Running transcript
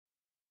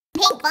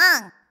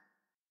Pinkfong.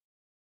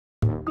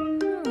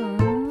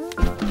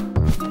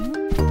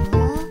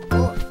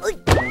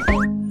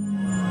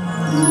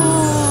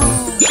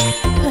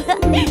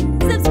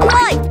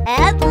 Subscribe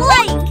and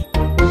like.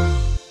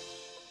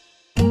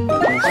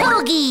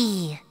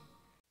 Hogi.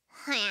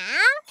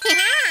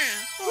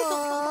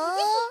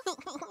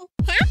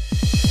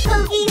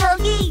 Hogi,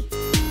 Hogi.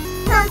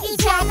 Hogi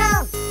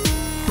channel.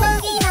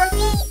 Hogi,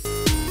 Hogi.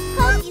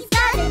 Hogi's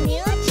got a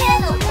new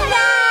channel.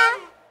 Ta-da!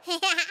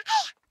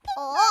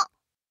 Oh.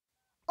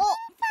 Oh.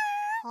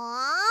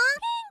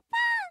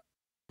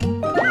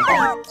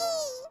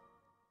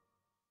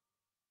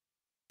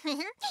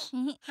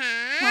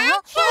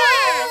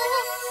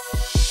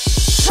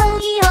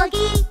 Hogi,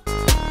 Hogi.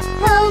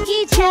 Hogi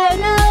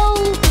channel.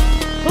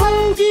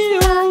 Hogi,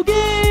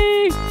 Hogi!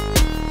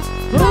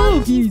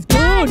 Hogi's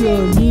got a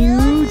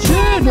new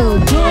channel!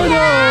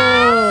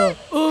 Ta-da!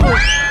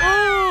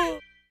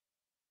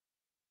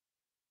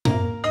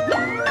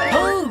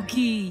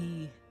 Hogi!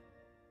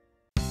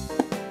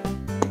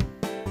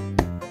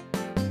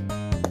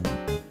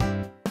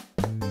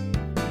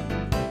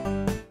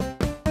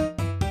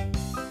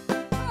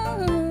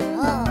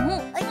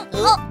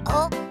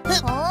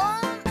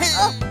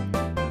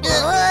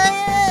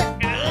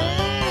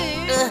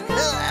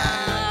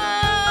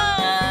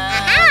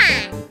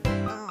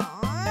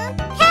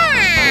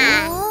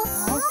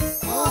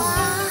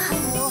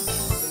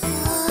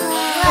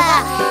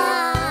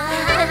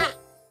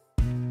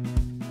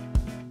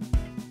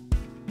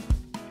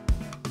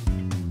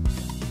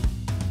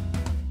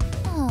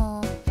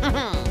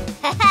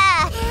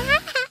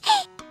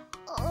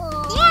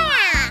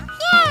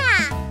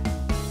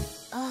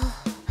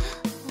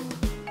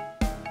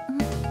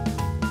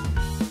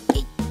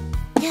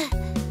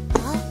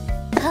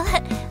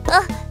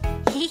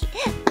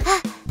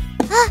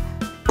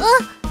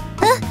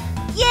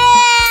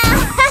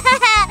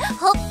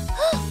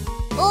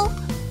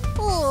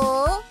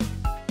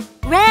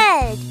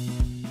 Red.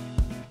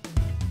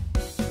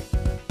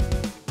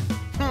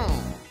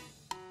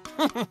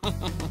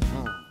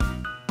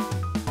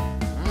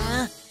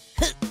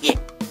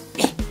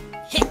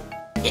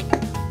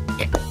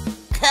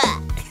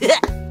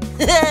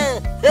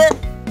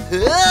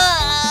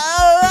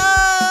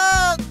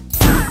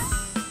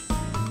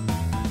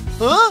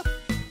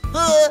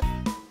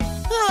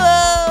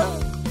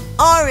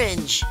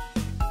 Orange.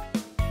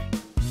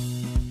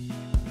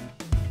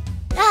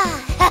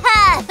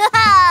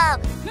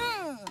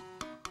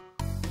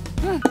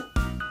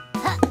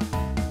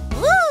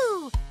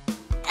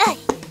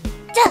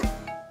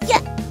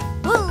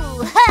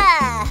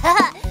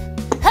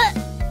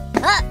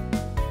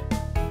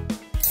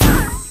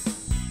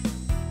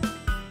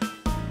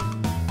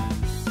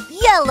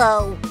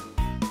 Yellow.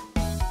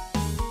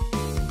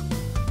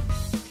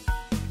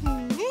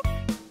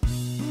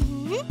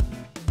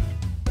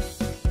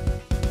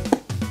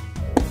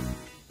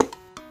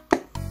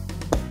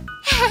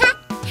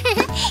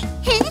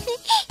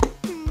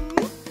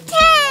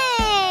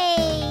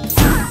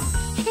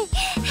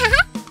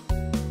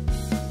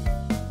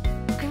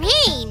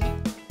 Green.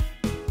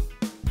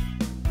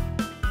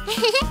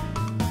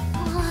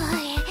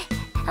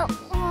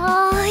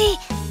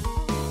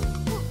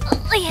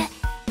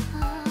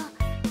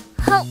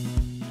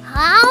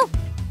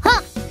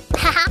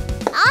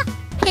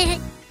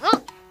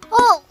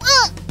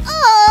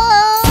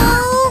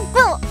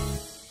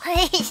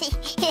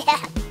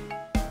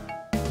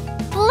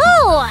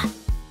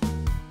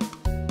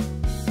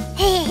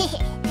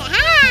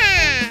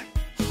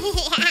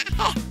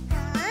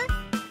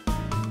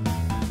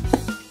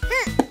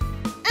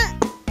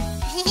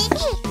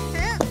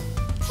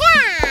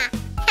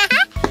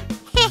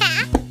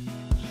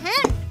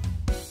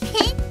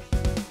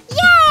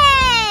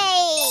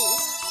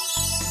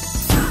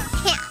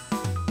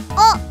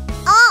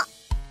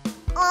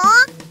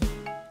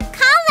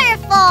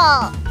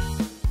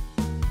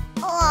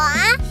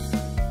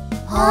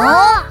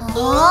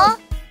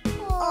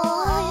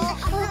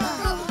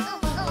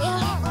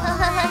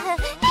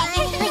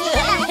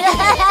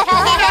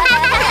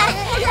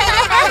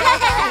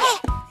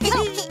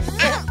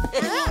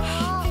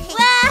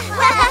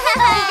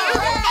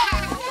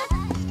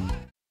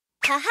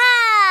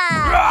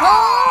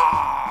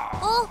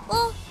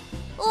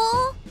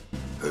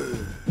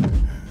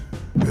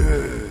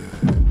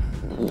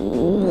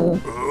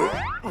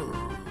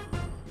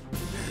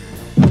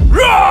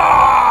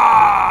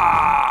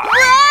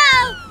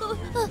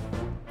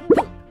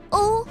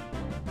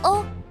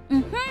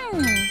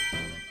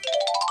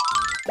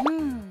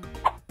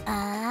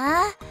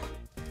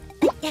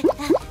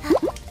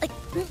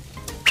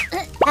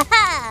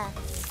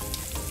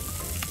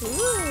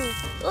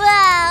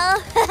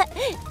 Wow!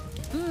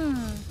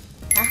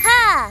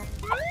 Aha!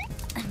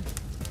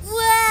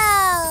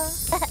 Wow!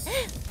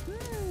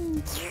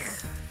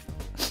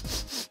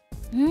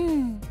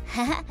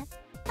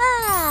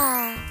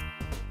 Ah!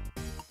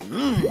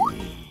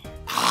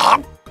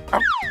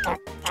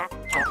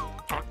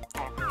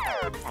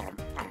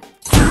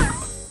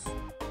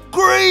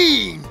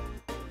 Green!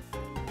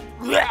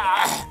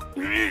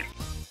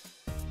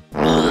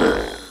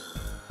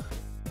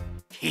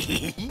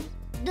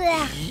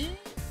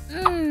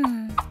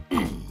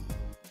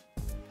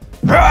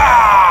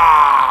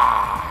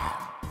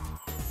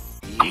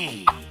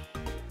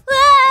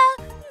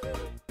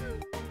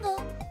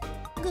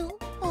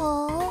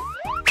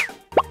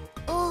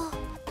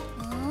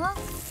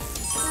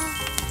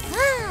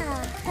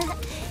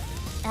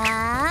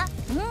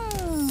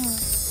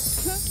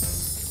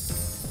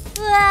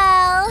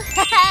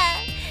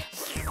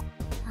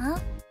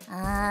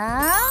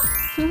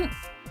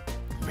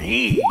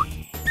 Me.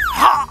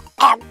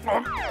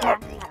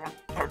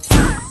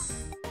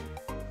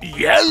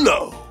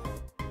 Yellow.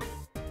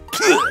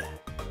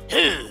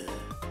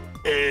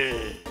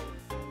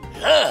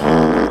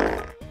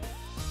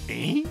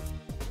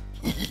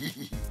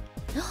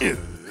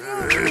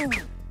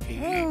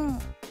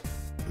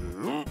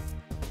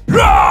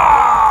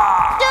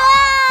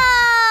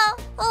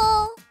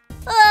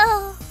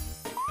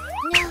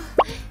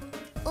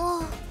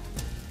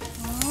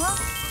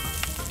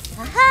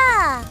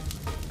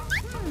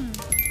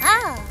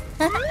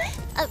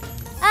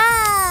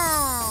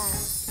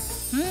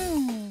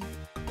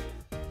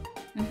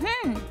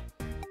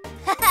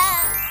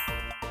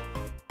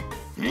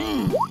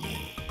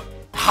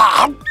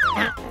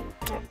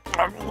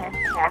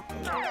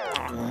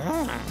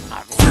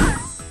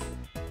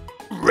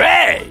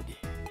 Red.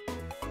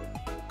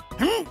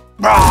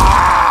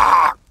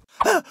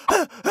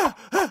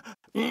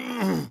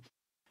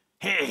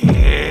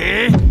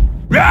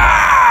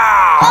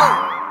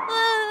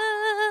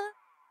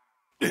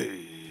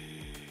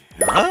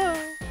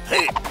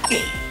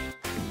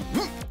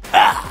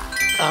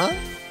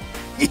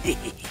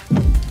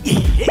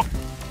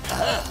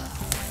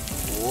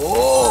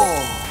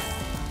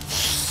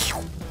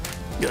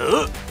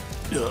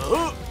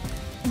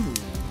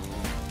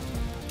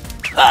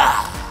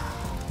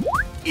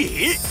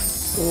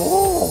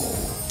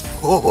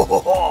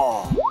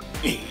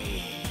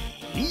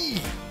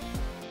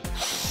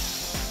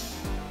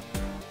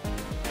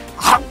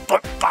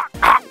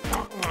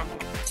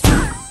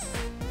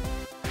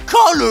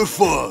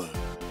 Colorful.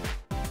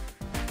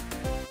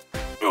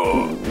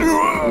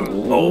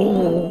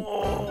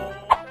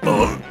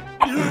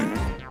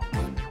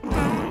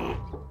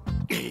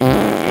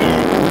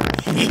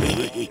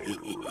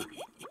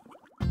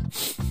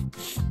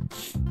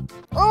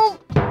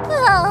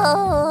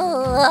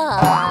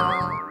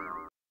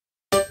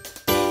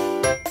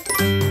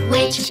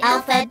 Which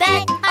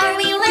alphabet are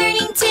we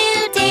learning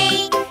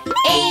today?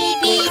 A,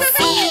 B,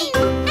 C,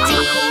 D,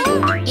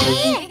 E.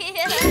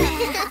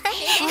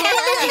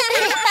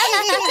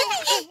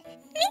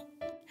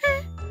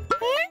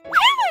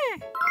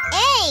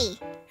 A.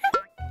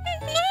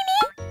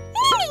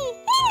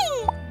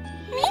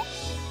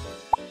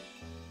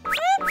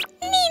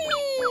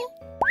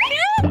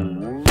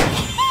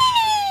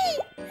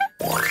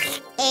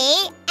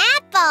 A,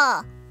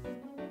 apple.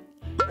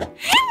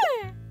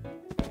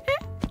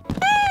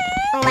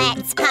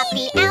 Let's pop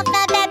the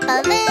alphabet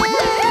balloon.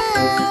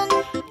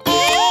 A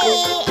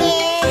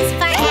is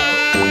for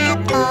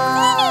apple.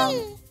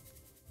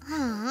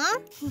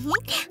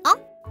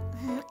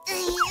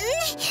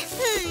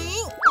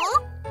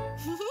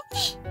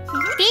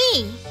 B.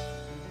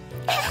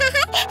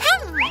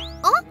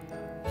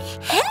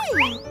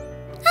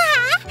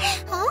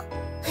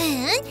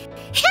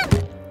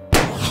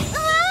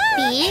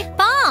 B,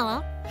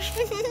 ball.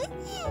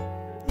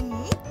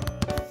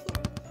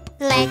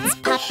 Let's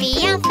pop the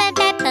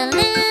alphabet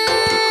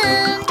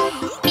balloon.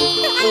 B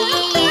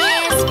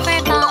is for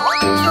ball.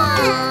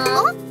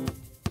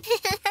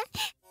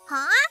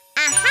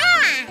 Aha!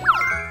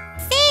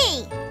 C.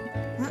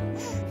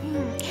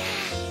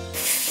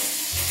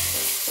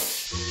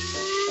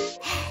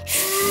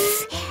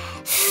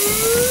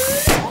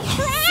 C,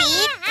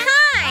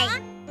 car.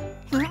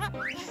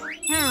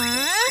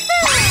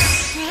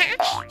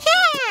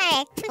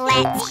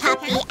 Let's pop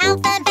the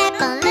alphabet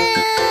balloon.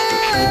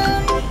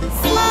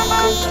 C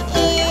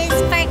is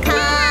for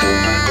car.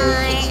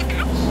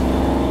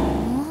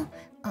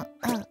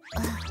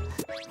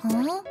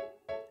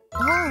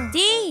 D.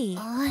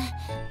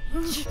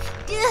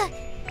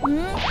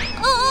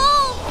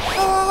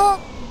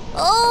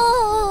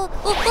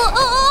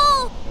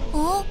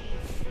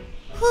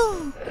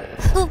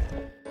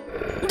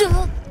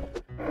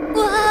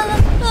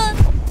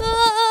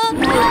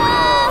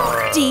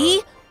 D.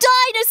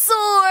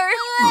 Dinosaur.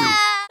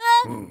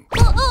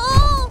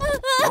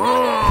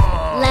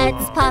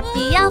 Let's pop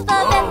the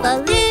alphabet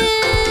balloon.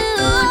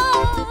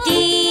 D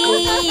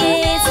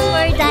is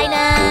for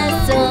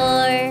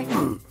dinosaur.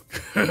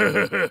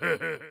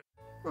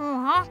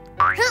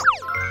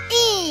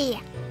 E.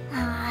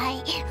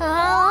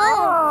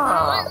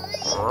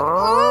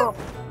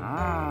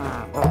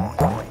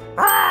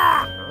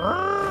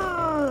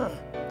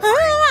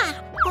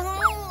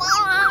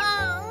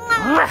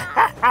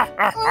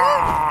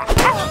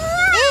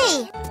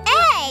 E.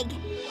 Egg.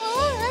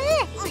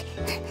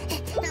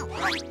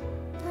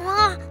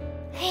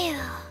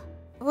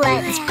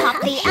 Let's pop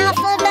the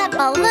alphabet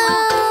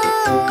balloon.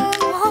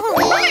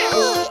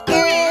 E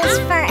is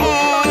for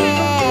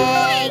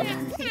egg.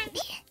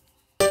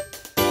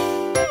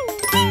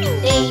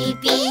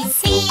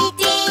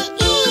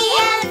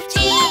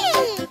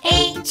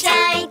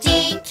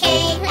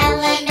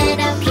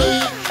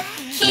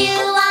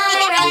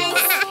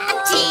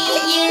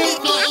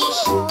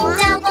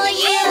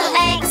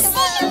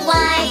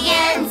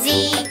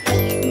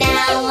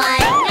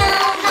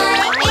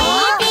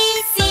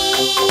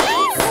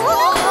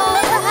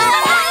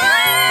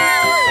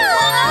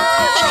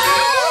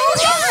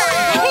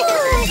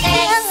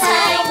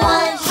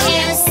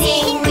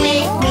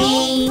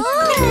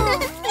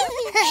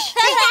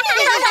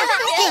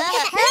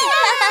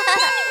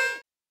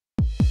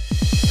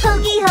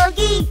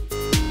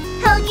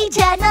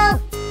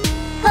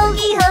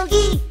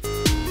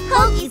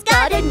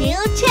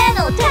 new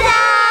channel. Ta-da!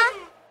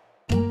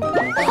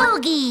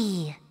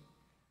 Hogi.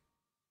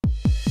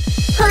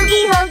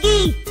 Hogi, Hogi.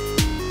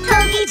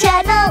 Hogi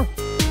channel.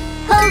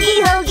 Hogi,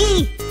 Hogi.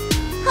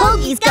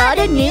 Hogi's got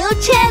a new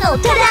channel.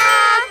 Ta-da!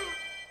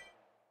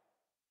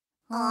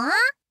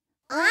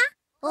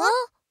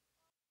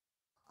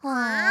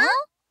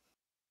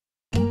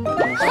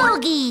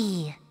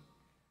 Hogi.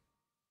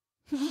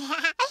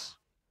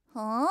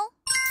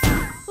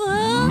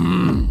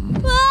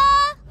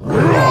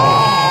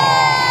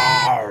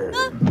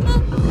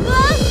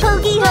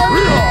 Hogi,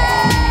 Hogi.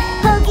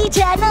 Hogi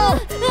channel.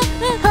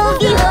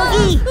 Hogi,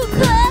 Hogi.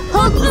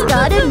 Hogi's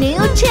got a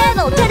new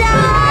channel. Ta-da!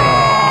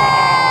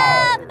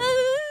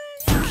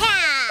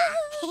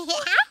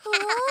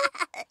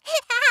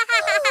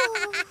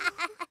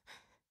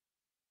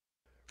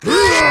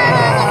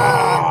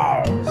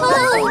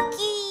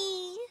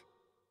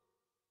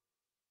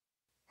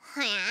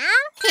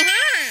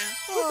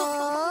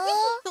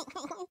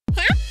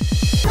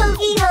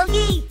 Hogi,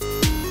 Hogi.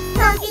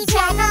 Hogi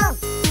channel.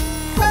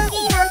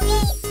 Hogi, Hogi.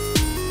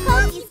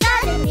 Hogi's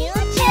got a new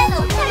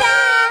channel. Ta-da!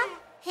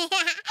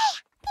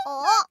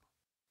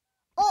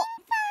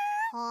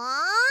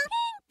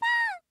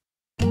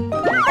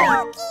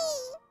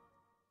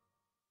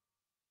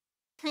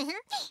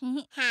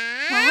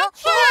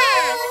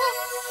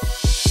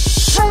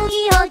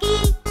 Hogi, Hogi.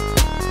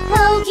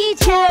 Hogi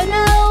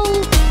channel.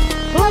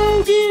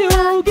 Hogi,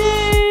 Hogi!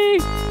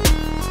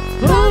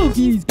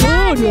 Hogi's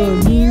got a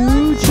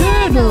new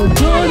channel!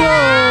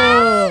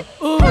 Ta-da!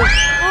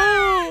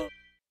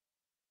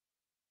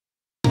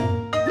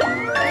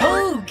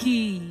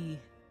 Hogi!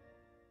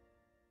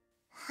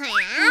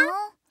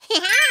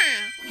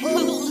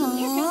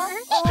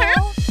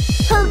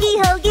 Hogi,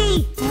 Hogi.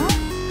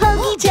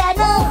 Hogi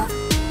channel.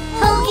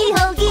 Hogi,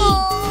 Hogi.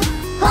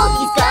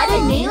 Hogi's got a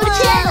new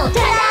channel.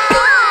 Ta-da!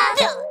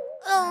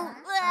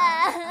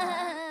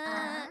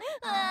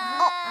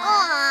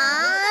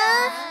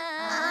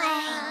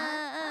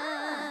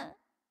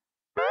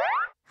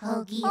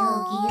 Hogi,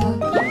 Hogi,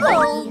 Hogi,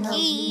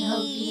 Hogi,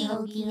 Hogi,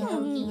 Hogi,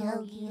 Hogi,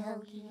 Hogi,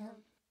 Hogi,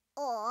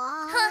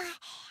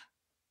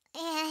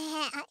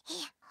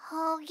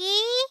 Hogi.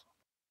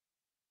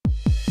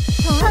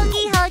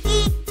 Hogi, Hogi.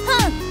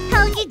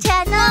 Hogi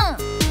channel.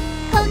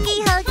 Hogi,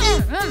 Hogi.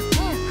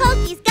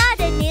 Hogi's got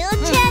a new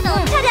channel.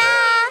 Ta-da!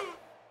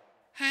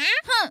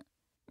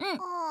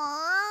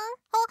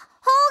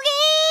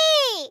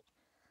 Hogi!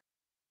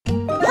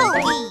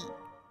 Hogi!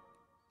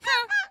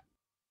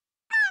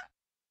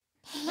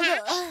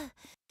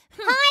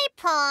 Poi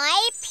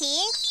Poi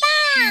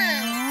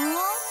Pinkfong!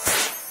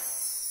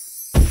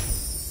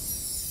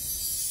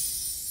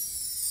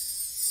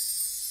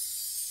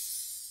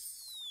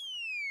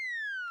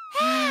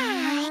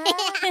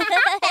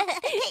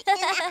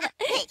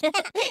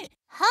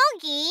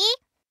 Hogi!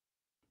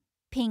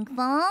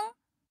 Pinkfong?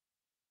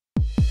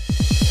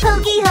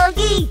 Hogi,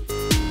 Hogi!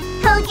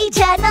 Hogi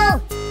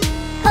channel!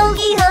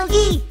 Hogi,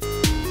 Hogi!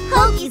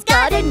 Hogi's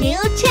got a new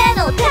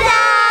channel! Ta-da!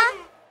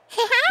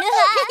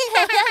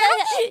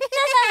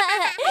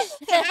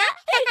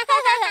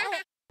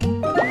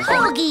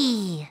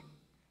 Hogi!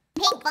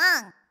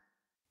 Pinkfong!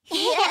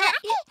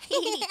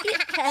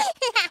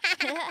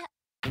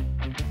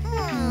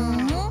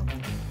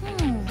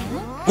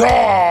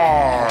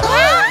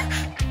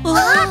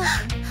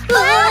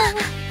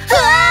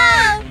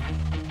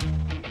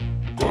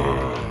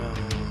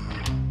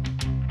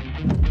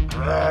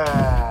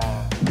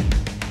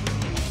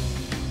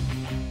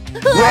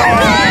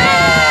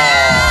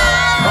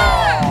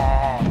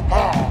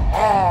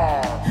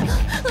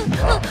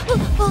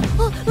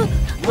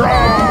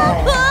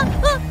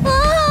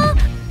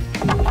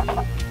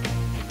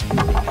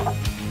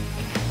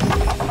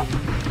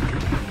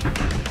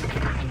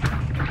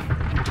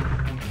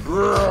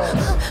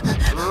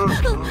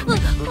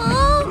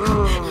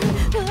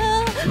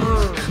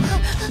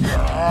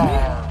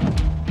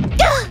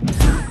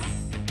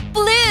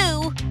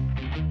 Blue!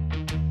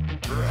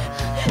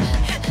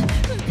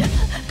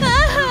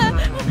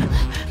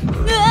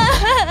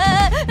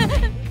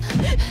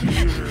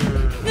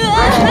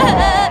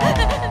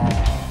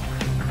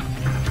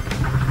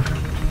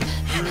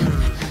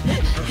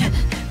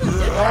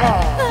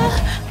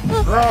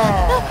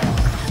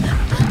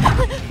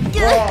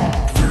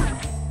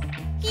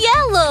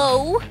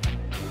 Yellow!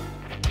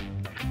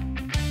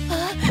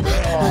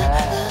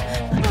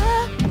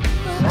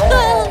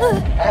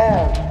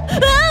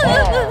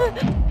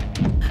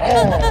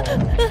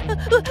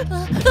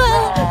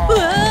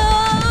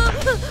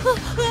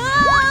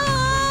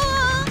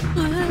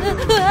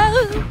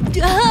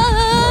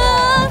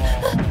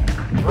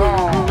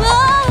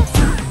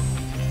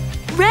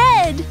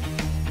 Red!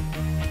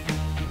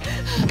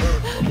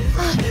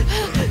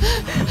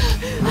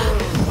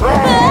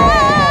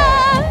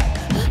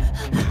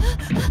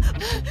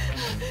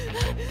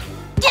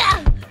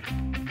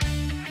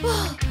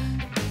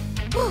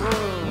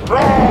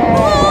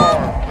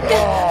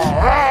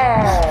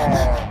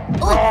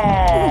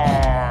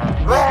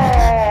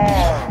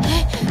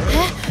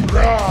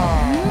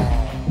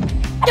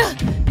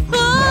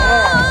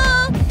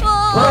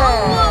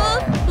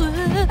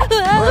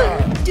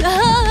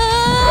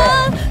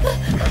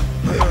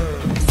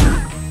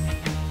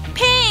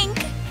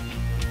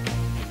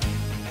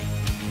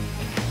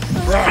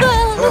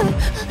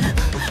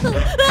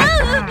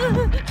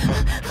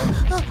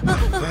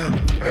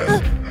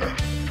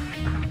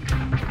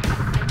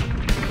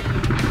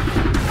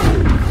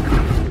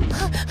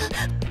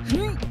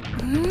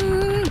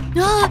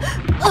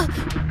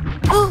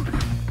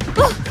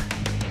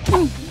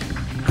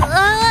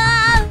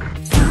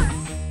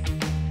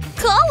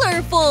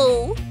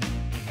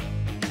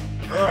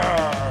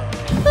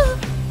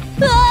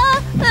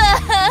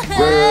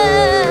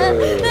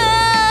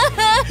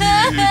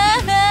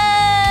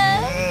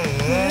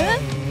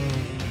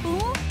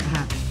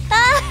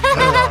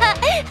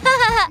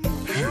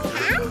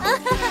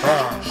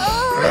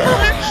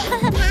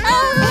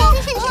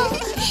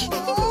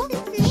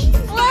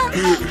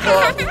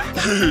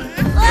 Huh?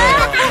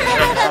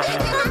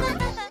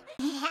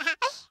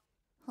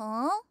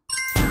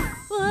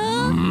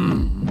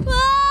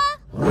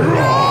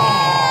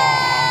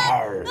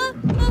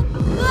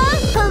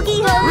 Hogi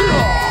Hogi!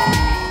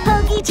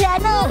 Hogi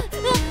channel!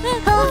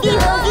 Hogi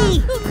Hogi!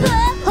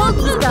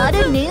 Hogi's got a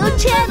new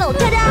channel!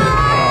 Ta-da!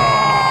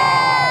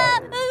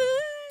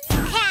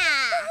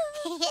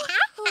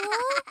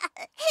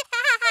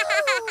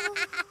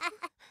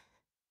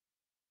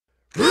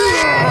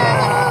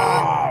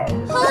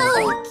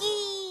 Hogi!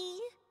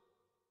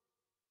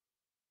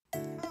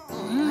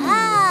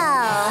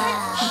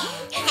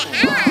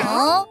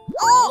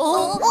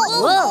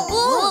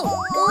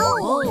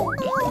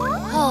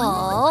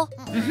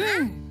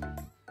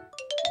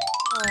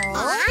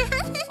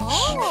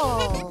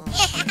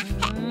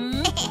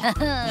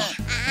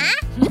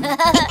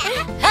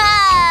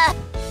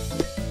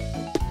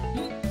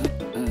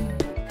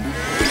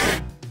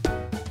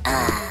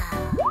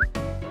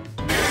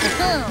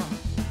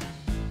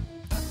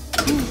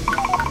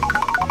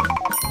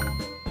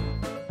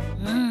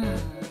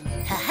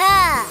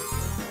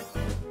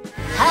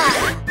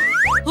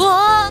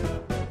 Wow!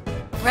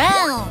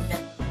 Round.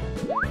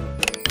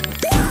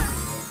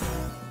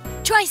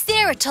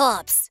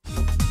 Triceratops.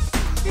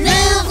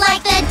 Move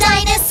like the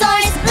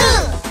dinosaurs.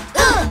 Ooh,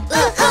 ooh,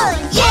 ooh, ooh,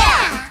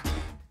 yeah!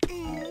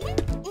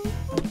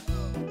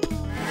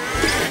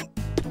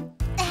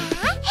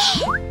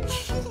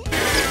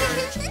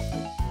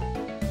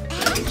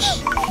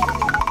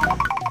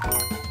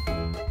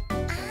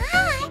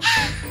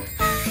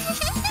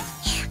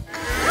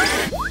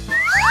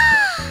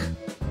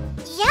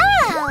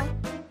 Yeah!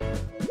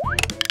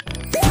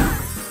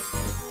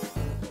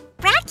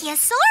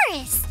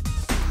 Brachiosaurus.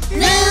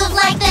 Move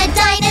like the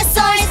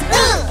dinosaurs.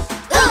 Ooh,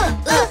 ooh,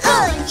 ooh,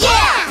 ooh,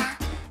 yeah!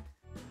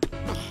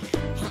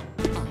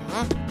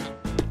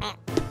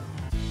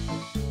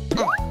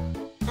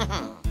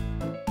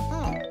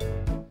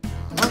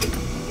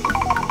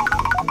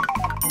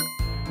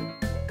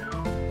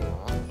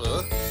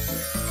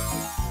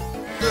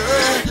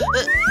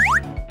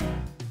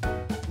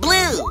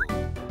 Blue.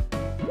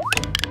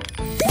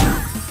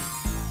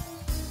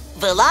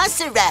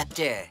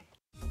 Velociraptor.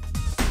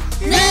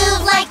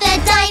 Move like the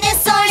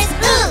dinosaurs.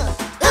 Ooh,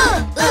 ooh,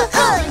 ooh,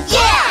 ooh,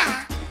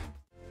 yeah!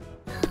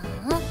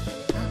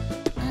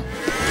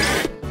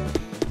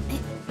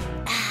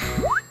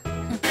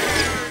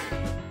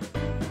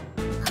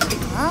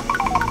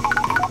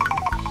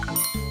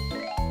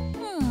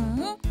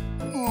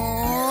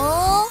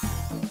 Oh.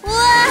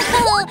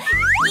 Whoa!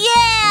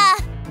 Yeah!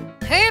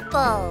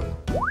 Purple.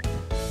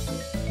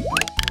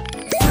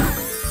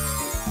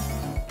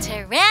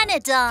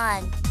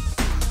 Pteranodon.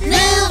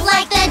 Move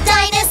like the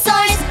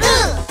dinosaurs.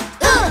 Ooh,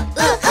 ooh,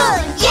 ooh,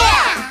 ooh, yeah!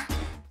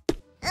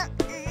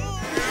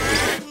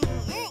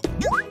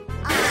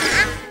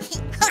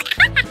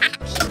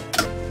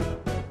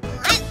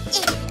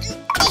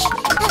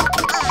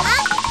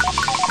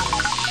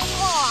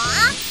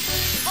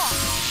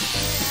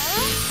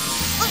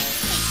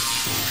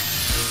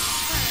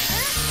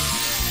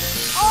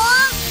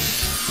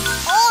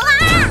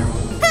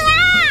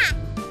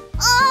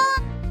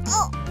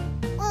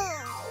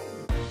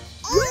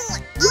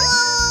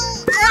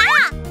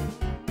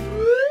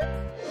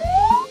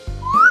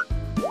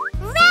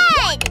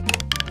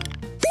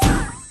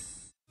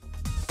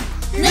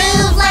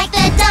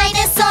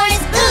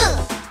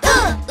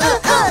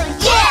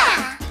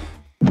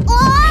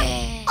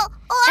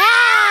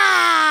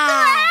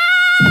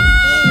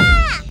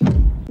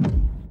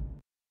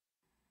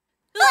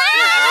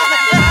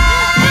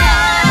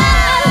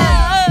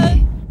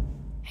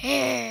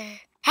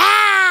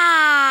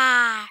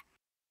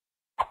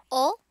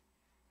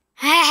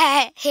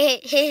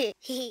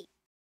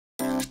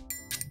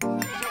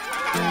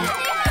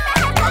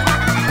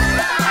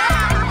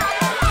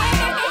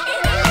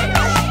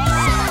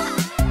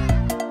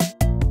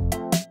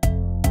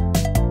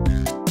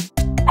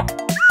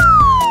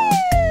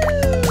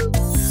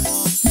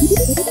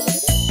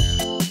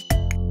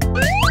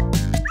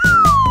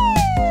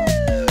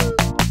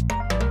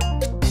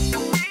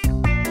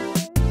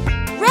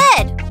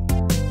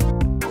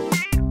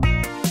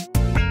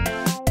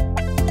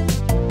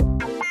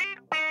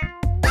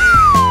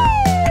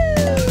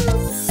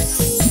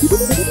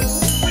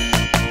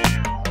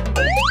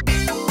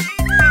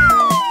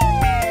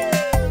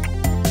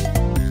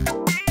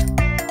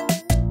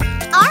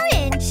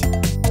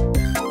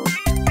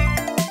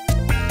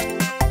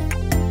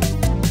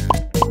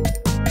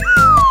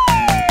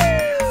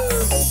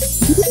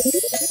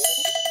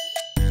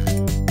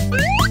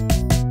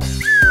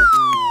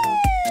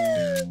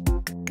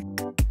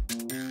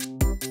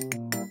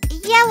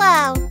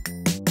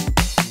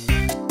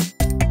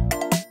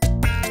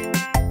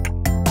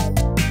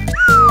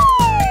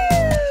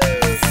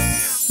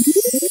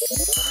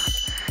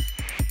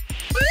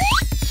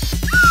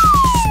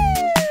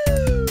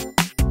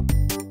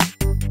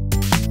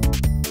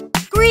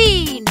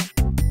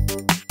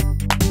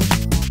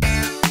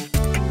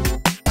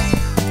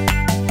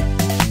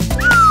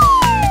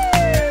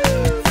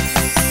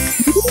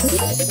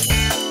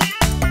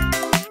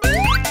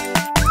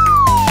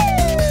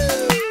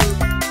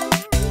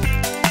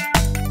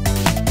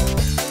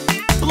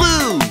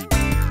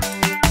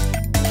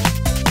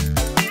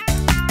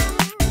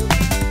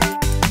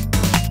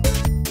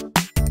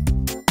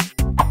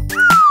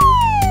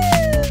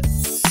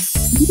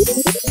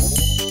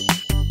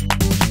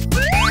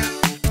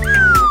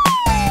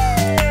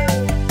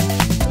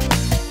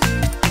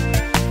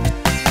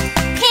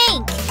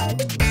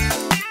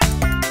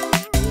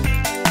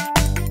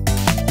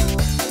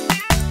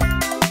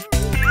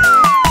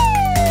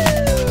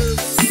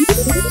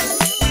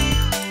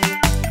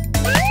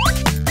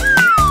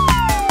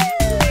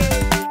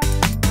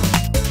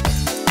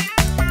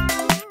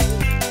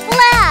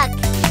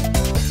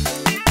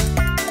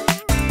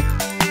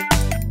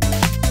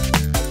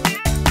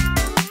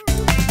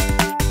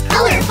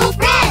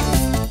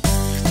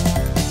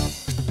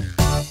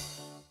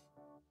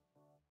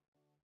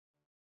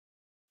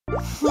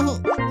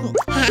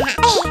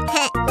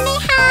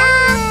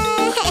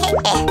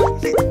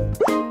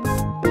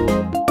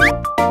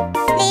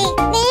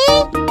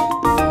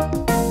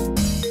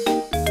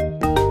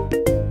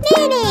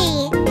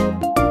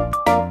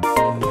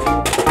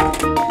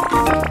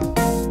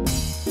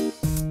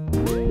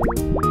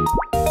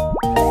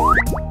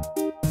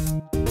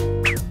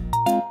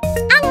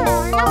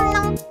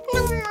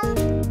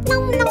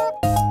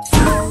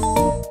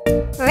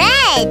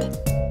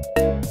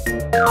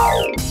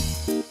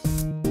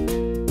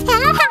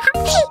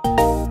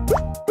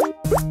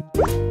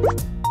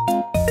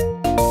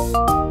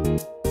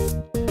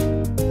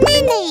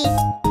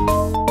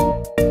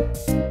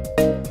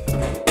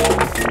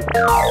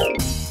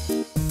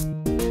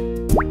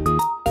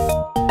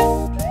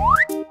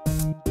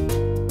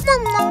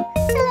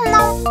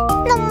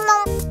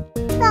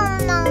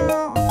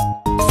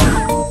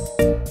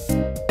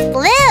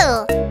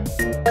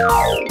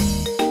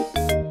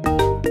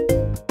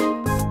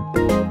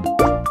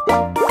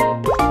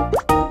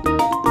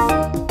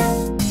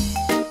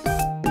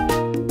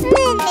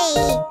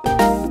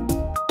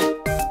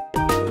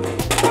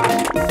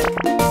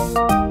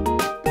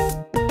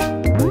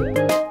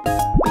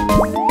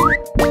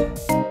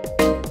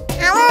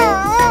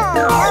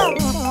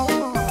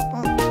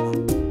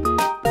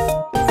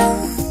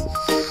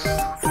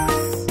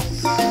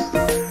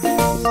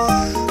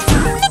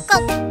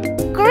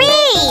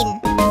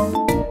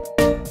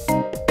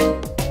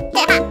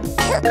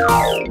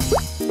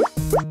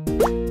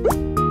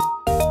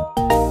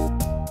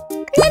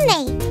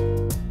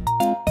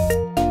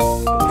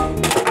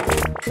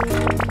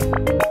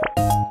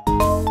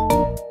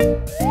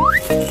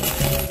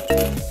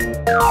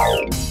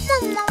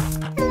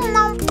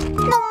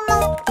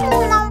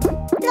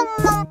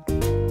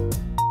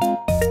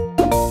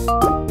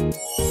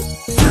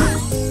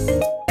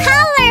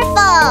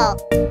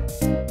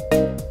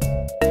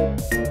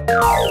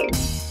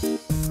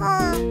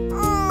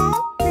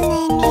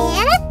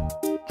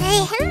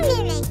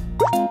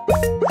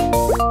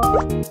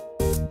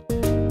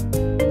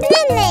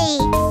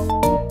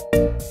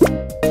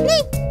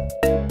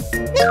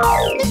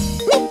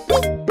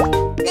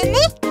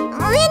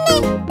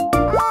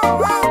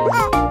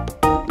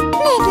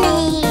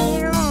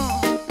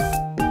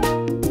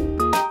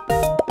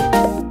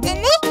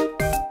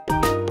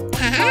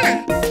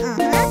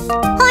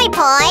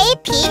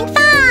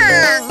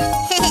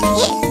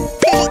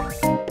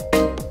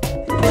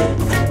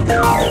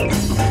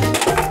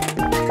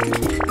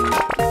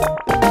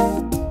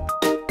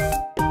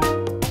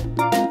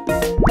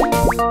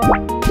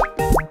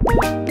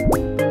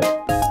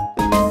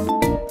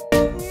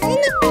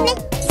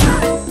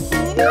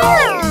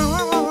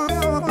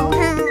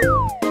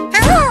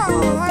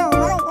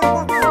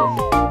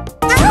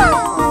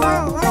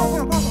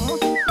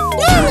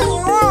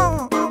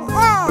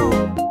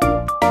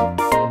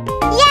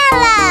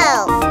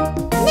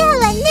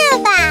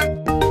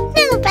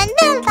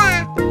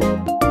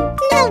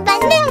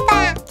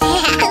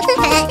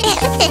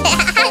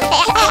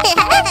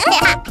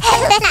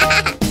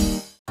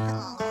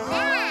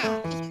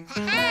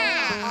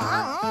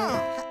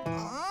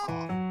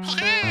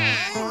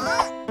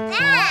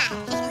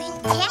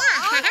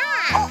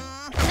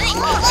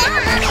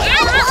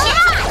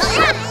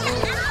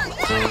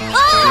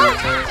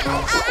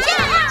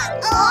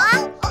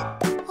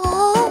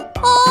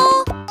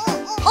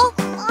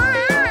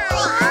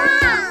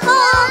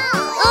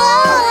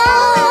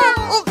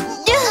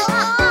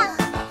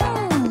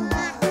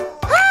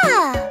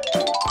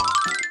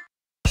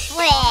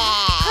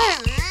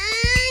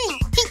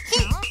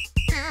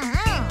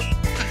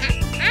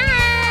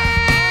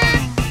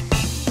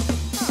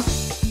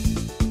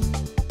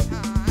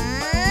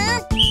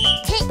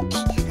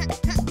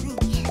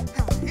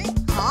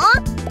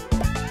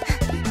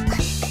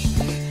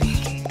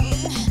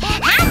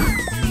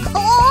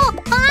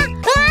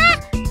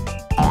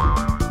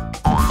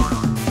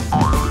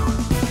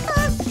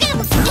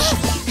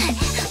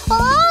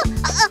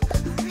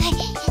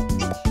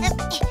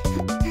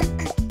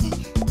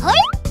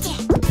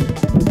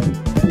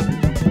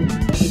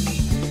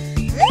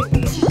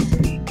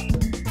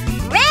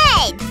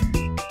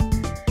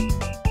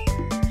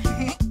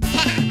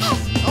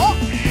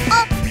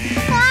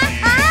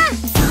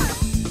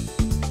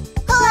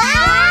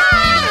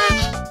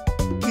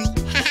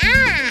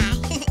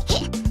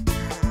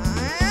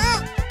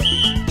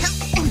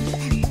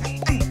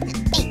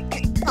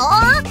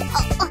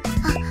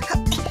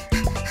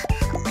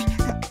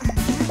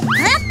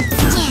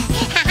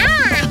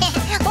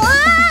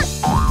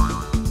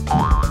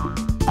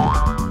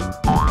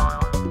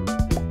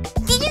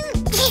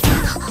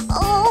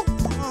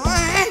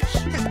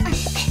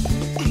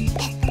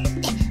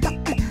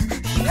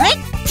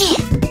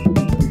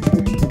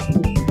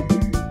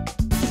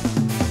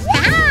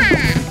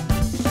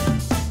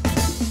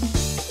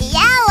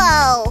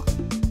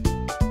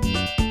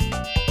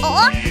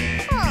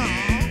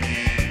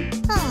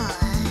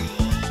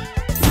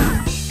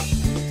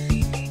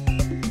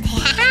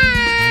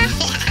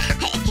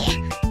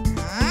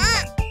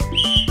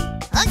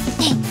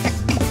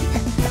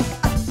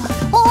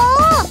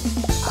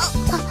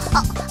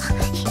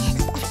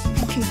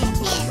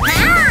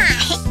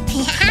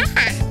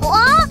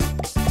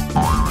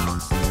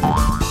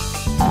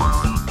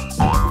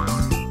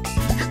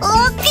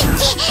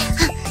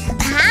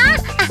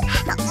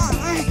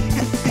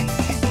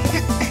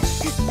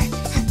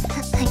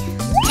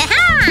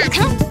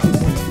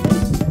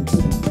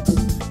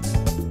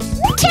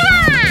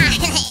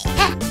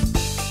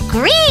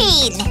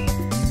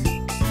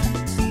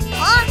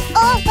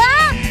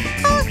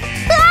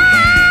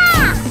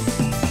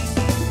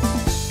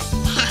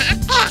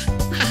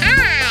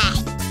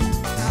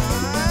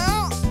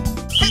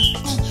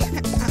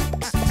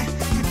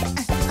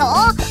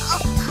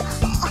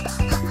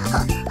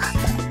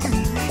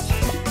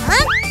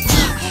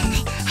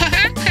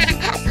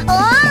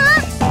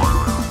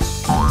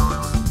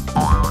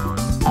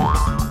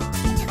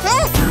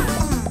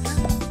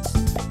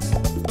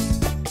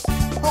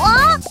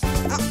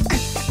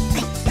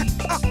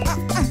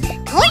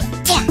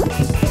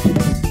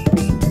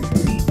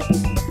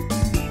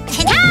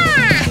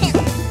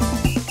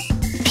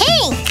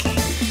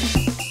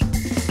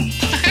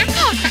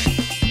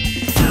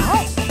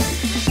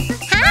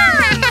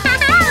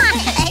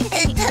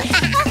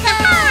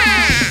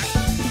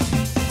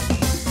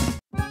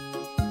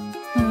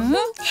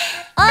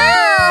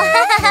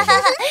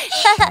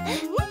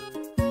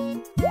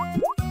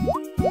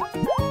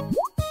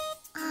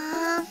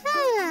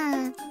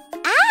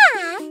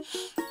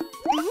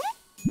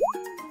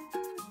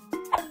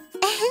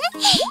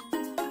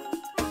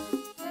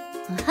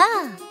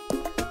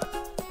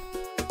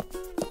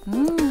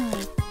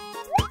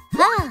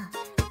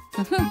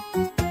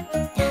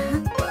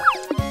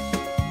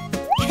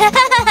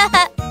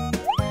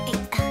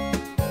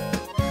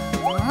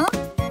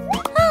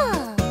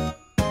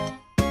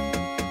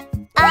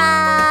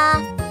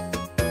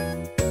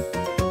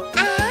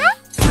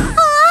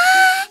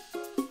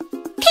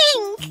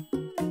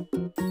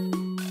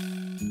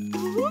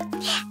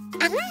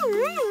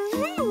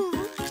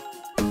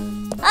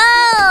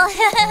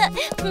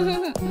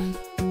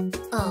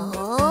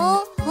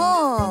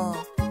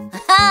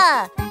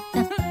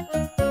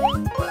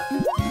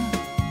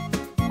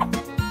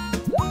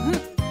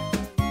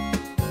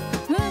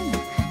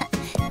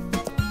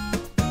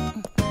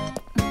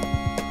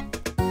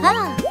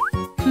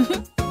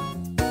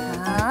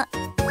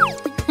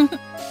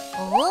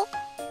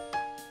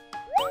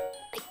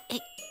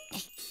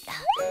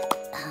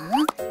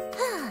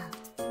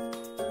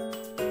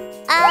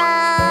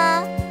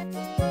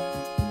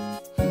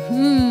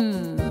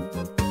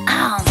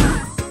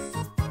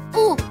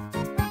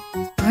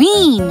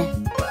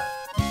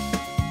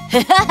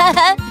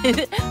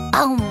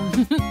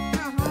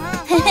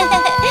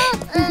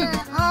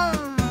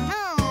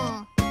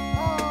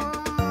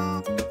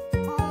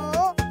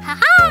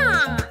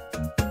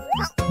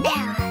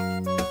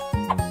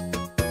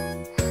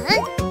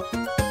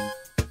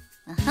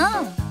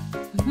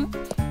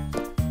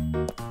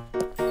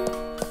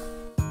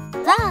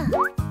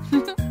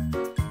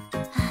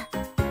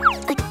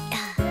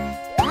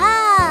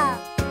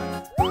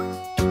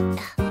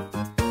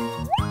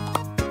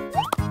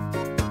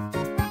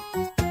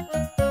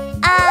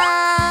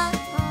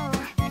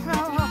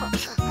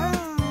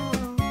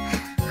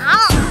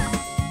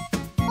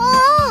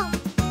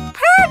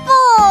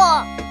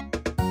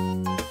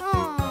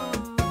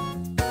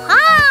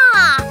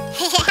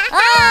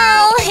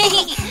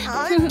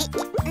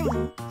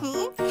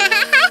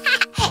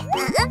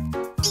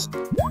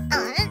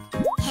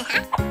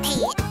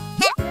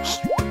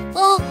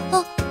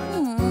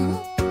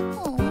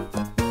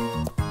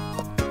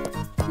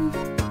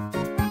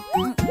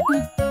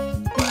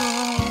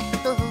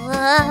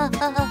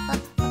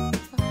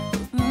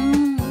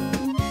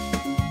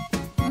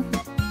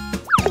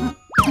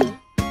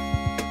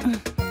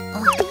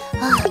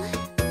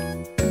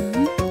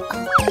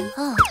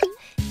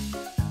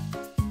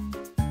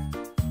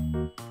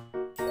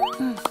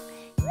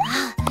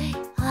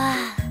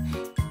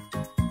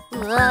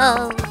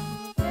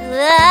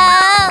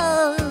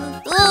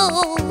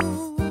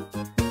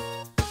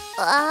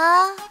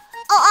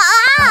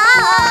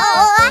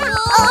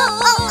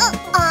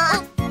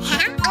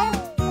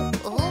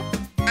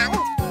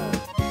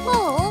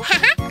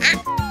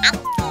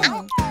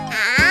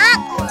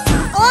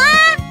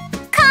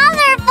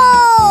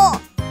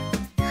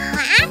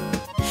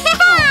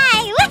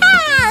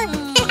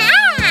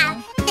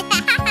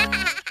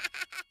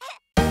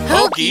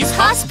 Hogi's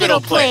Hospital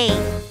Play.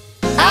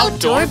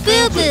 Outdoor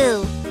Boo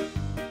Boo.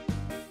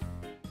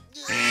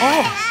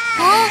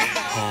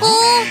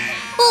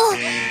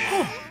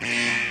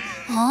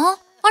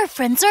 Our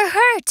friends are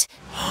hurt.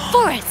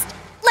 Forrest,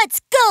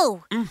 let's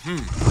go.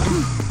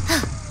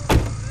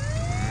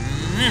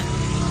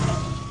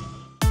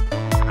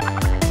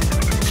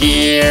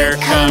 Here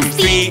comes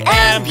the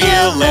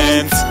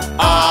ambulance.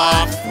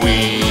 Off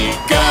we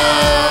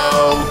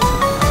go.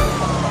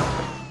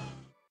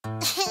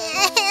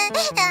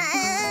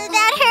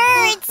 That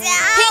hurts.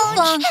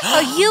 Pinkfong,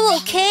 are you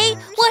okay?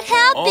 What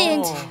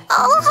happened?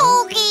 Oh,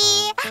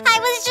 Hogi, I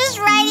was just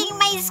riding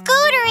my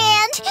scooter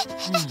and...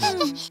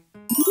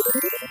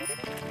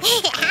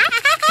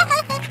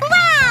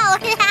 Wow!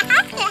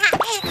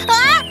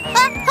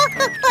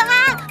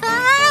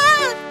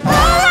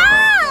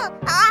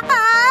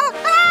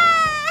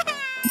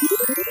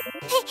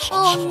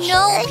 Oh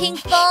no,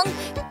 Pinkfong,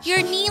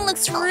 your knee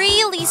looks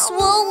really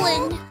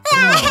swollen.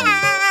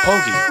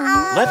 Hogi,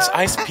 let's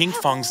ice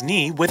Pinkfong's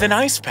knee with an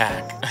ice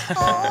pack.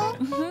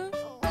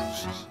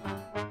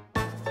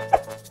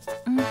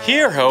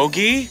 Here,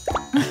 Hogi.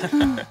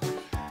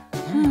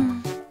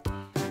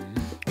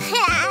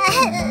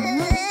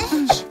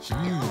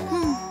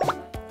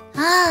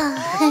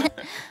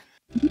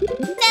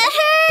 That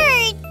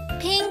hurt!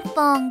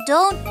 Pinkfong,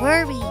 don't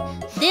worry.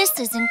 This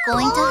isn't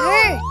going to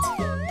hurt.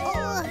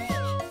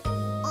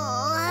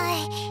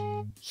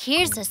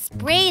 Here's a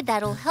spray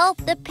that'll help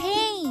the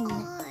pain.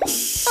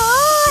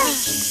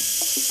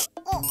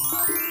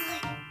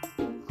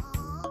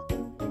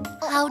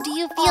 How do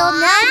you feel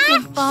now,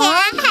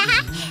 Pinkfong?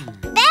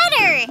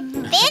 Better!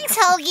 Thanks,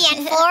 Hogi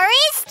and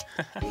Forrest!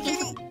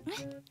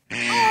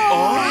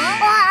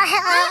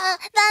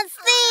 That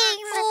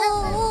stings!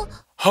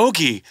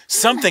 Hogi,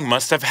 something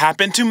must have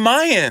happened to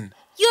Mayan.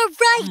 You're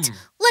right.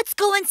 Let's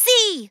go and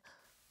see.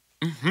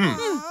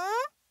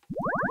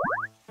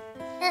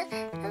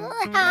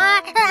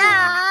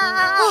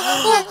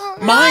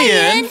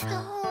 Mayan!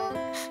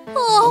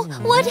 Oh,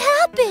 what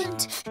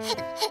happened?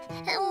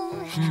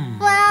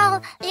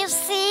 Well, you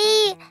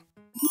see...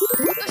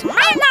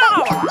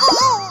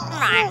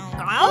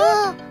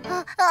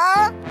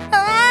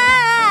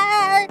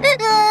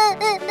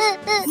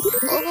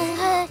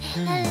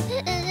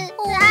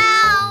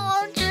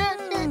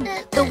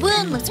 The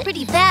wound looks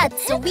pretty bad,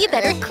 so we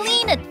better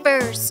clean it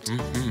first.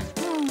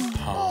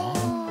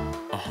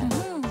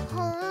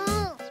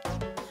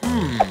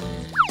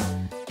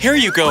 Here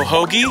you go,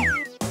 Hogi.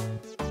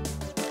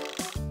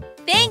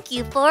 Thank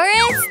you,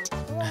 Forrest.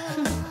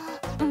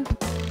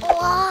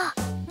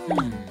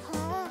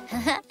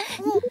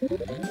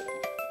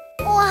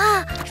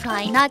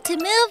 Try not to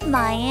move,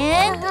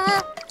 Mayan.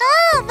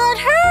 Oh, that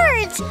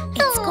hurts.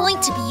 It's going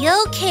to be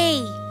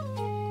okay.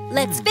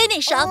 Let's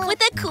finish off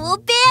with a cool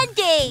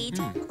Band-Aid.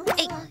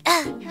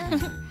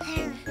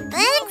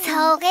 Thanks,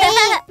 Hogi.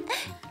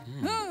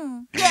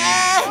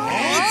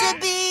 It's a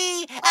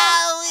bee!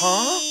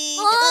 Owie!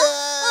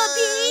 A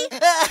bee?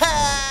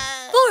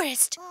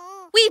 Forrest,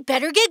 we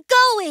better get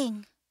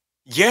going.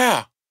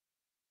 Yeah.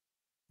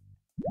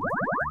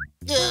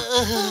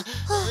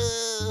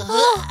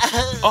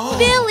 Oh.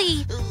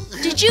 Billy,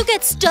 did you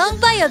get stung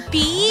by a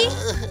bee?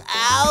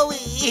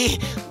 Owie!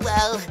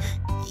 Well,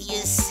 you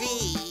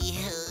see...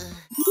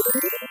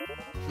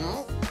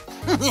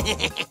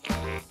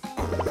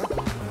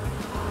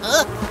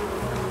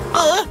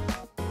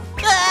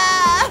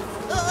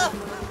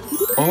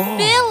 Oh.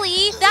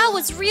 Billy, that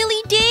was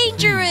really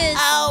dangerous.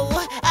 Ow!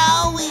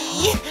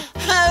 Owie!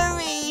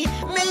 Hurry!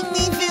 Make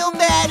me feel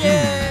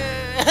better!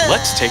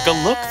 Let's take a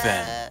look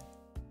then.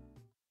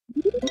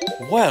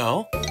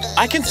 Well,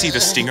 I can see the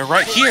stinger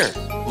right here.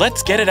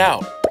 Let's get it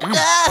out.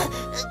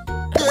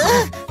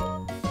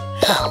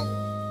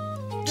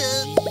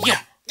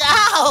 Yeah.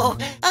 Ow!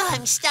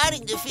 I'm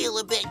starting to feel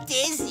a bit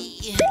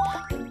dizzy.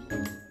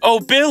 Oh,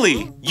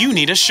 Billy, you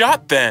need a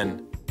shot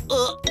then.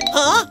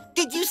 Huh?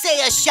 Did you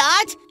say a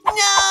shot?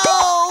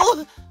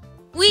 No!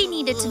 We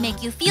needed to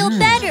make you feel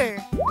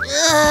better.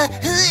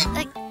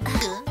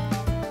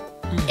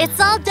 It's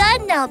all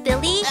done now,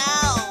 Billy.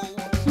 Ow!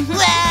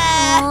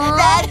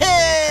 That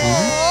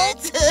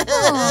hurts!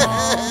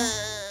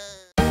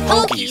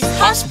 Hogi's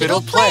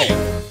Hospital Play.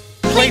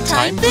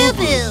 Playtime Boo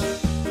Boo.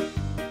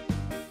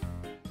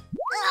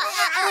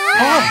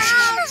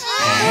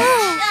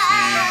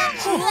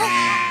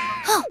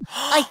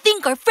 I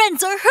think our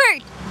friends are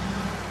hurt.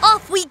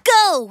 Off we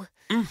go.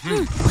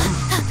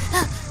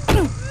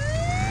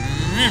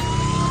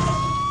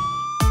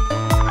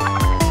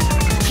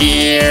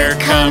 Here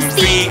comes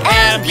the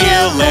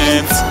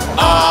ambulance.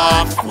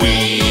 Off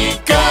we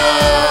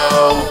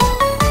go.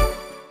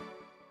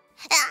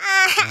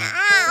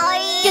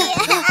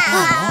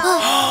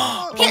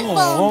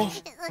 Pinkfong,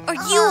 are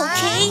you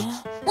okay?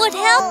 What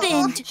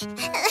happened?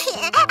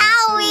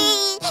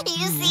 Owie!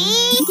 You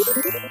see?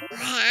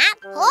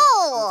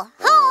 Oh!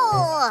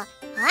 Oh!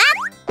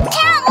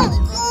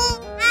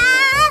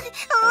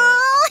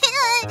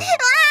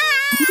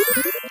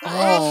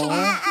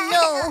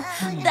 No,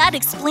 that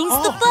explains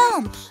the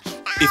bump.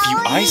 If you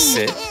ice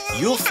it,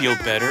 you'll feel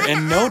better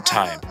in no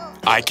time.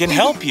 I can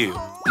help you.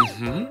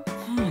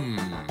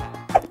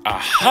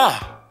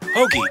 Aha!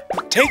 Hogi,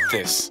 take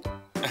this.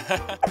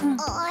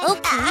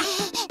 Okay.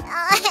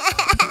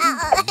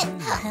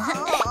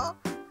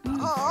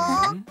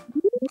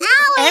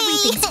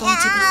 Everything's going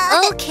to be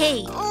okay.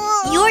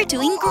 You're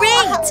doing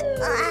great.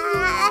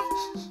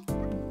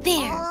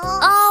 There,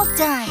 all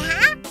done.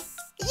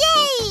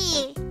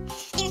 Yay!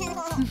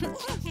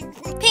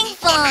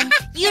 Pinkfong,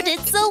 you did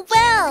so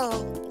well.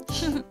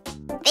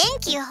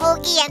 Thank you,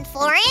 Hogi and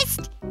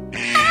Forrest.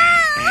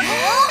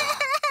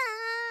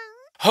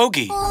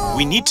 Hogi,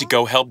 we need to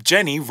go help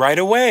Jenny right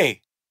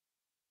away.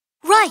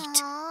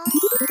 Right.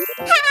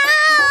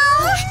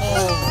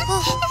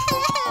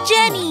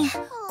 Jenny,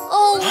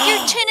 oh, your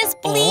chin is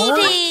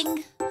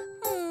bleeding.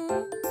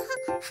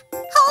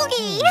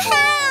 Hogi,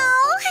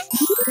 help!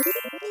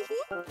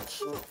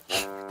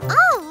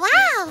 Oh,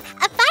 wow,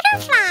 a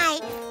butterfly.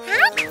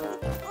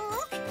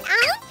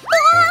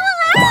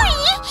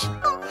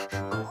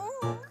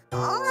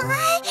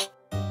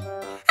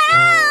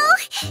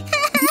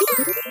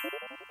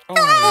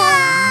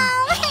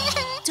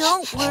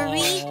 Don't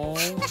worry.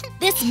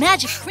 This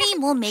magic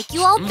cream will make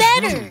you all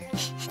better.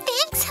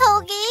 Thanks,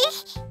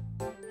 Hogi.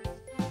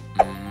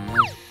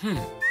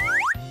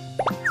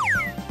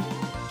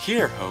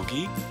 Here,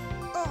 Hogi.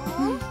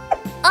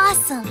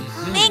 Awesome.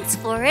 Thanks,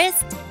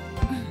 Forrest.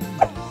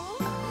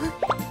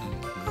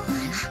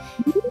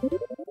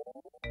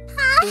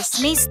 This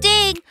may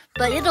sting,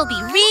 but it'll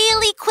be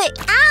really quick.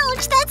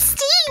 Ouch, that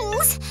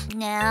stings.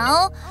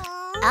 Now,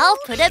 I'll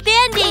put a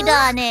Band-Aid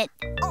on it.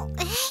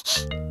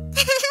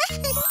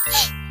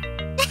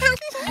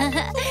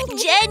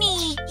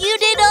 Jenny, you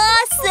did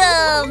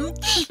awesome!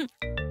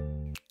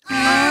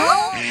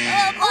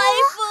 My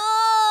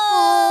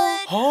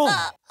foot!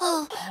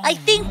 Oh, I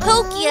think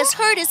Pokey has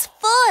hurt his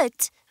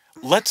foot.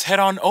 let's head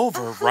on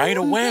over right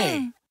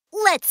away.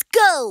 Let's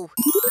go!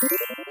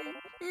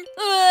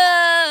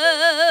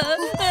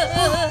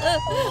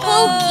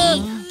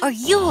 Pokey, are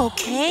you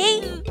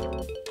okay?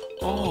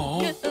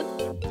 Oh.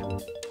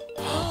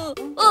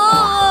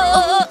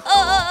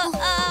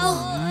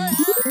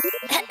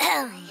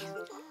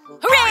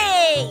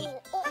 Hooray!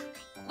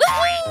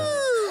 Woohoo!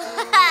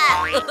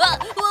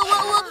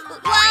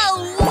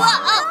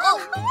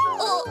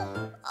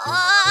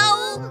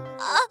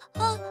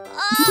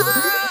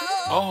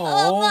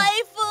 Oh.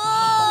 My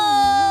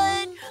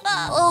foot!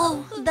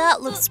 Oh,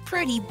 that looks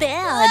pretty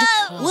bad.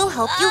 We'll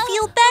help you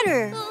feel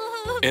better.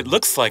 It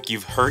looks like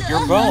you've hurt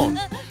your bone.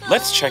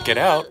 Let's check it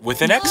out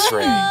with an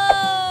X-ray.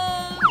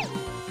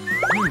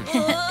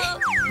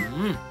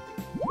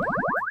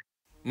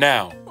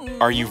 Now,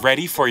 are you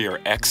ready for your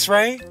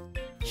X-ray?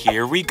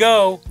 Here we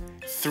go.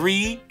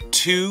 3,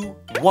 2,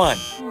 1.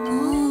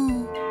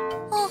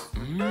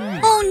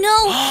 Oh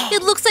no,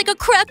 it looks like a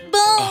cracked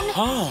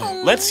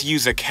bone. Let's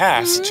use a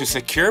cast to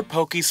secure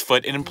Pokey's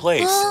foot in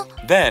place.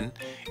 Then,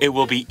 it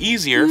will be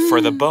easier for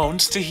the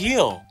bones to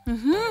heal.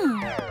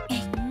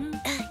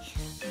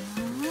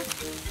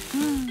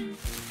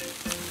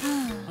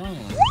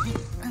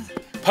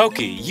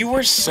 Pokey, you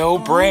were so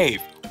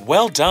brave.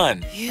 Well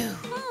done.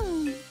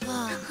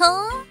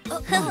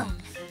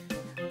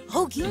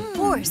 Hogi and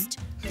Forrest,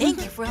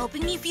 thank you for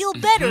helping me feel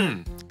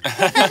better.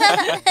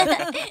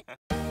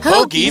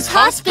 Hogi's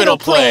Hospital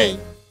Play.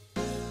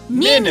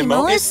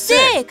 Ninimo is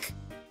sick.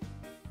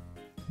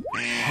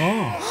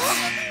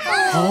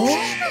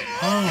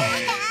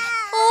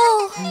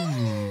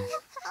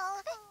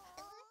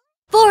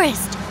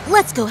 Forrest,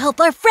 let's go help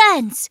our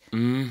friends.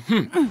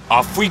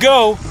 Off we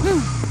go.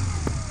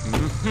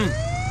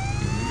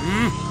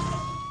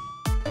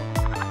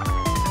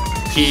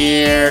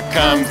 Here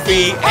comes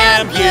the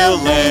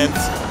ambulance.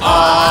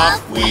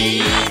 Off we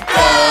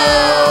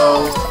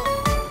go.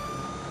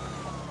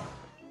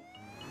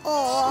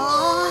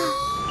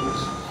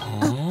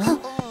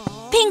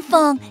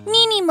 Pinkfong,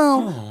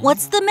 Ninimo,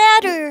 what's the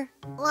matter?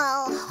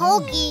 Well,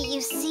 Hogi,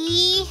 you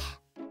see.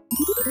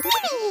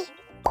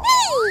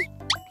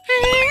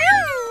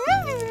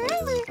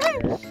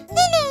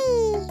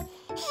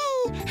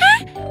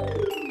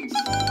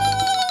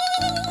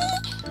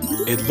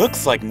 It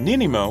looks like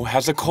Ninimo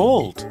has a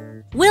cold.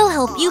 We'll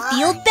help you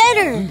feel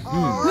better.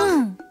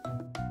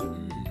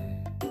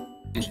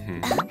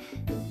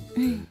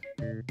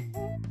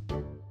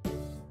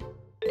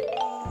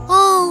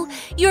 Oh,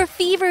 your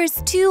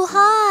fever's too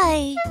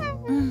high.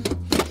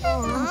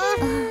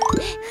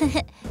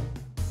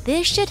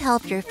 This should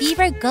help your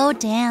fever go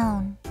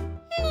down.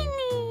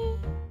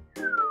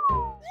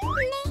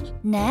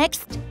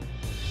 Next,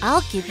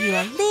 I'll give you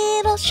a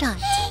little shot.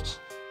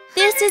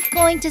 This is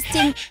going to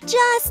sting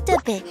just a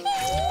bit.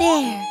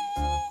 There.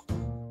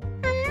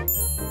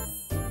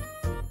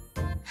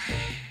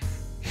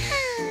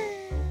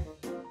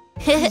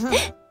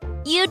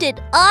 You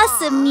did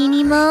awesome,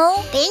 Ninimo.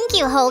 Thank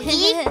you,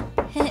 Hogi.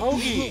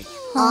 Hogi.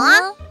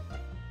 Huh?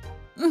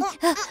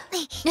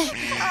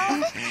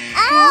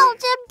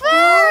 Ouch, it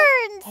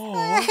burns!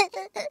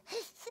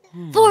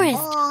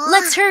 Forrest,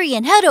 let's hurry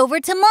and head over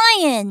to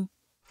Mayan.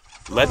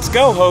 Let's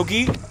go,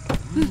 Hogi.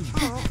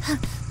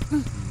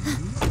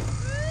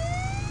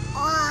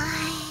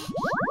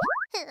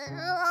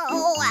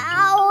 Oh,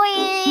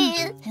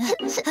 owie!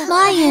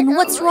 Mayan,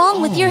 what's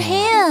wrong with your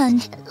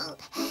hand?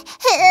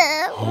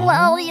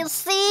 Well, you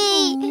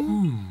see...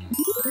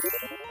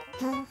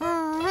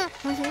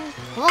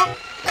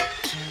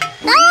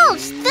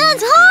 Ouch!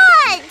 That's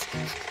hot!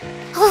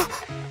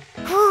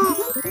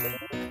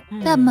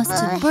 That must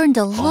have burned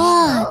a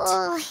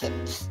lot.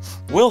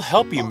 We'll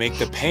help you make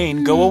the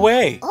pain go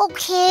away.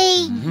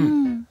 Okay.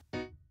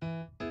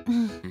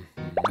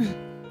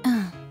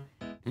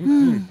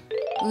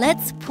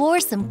 Let's pour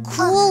some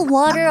cool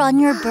water on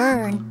your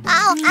burn.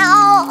 Ow,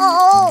 ow,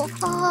 oh.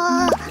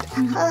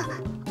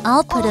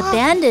 I'll put a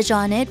bandage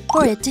on it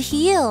for it to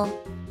heal.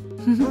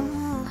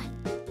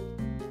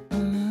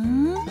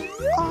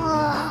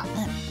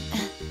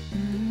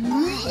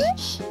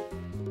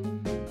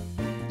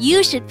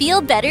 You should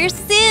feel better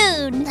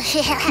soon.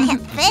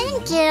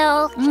 Thank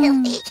you.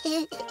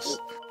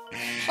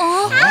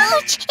 Oh,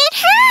 Ouch! It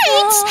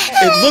hurts!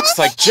 It looks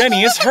like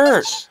Jenny is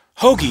hurt.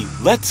 Hogi,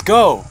 let's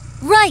go.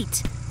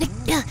 right.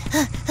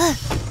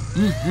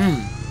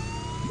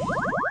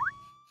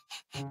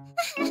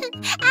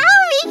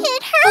 Owie,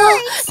 it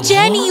hurts!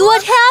 Jenny,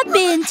 what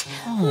happened?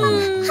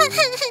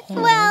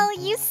 Well,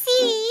 you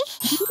see...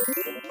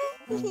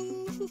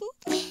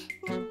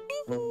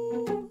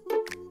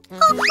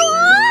 Owie!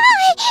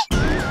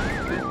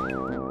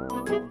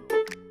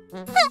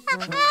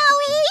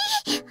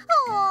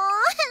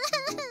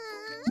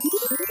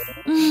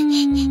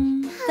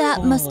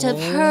 That must have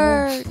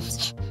hurt.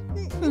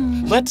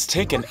 Let's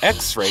take an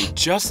X-ray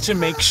just to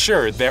make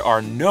sure there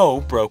are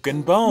no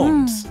broken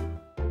bones.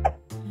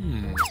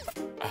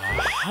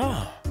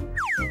 Aha.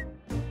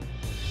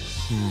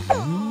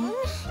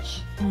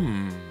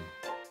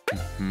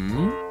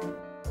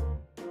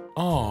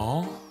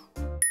 Oh.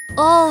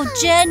 Oh,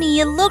 Jenny,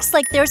 it looks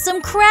like there's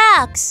some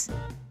cracks.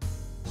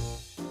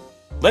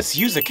 Let's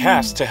use a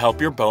cast to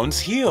help your bones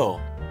heal.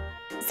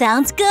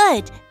 Sounds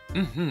good.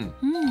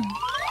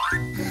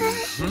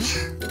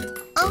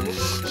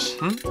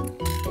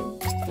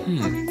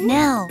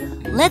 Now,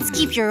 let's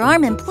keep your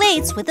arm in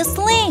place with a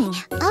sling.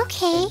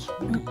 Okay.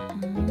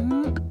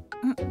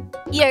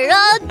 You're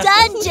all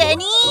done,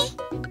 Jenny.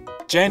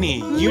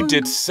 Jenny, you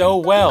did so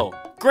well.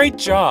 Great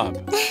job.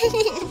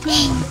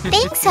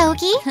 Thanks,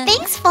 Hogi.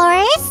 Thanks,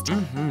 Forrest.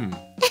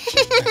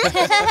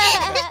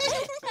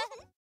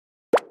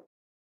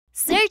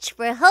 Search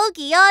for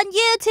Hogi on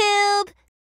YouTube.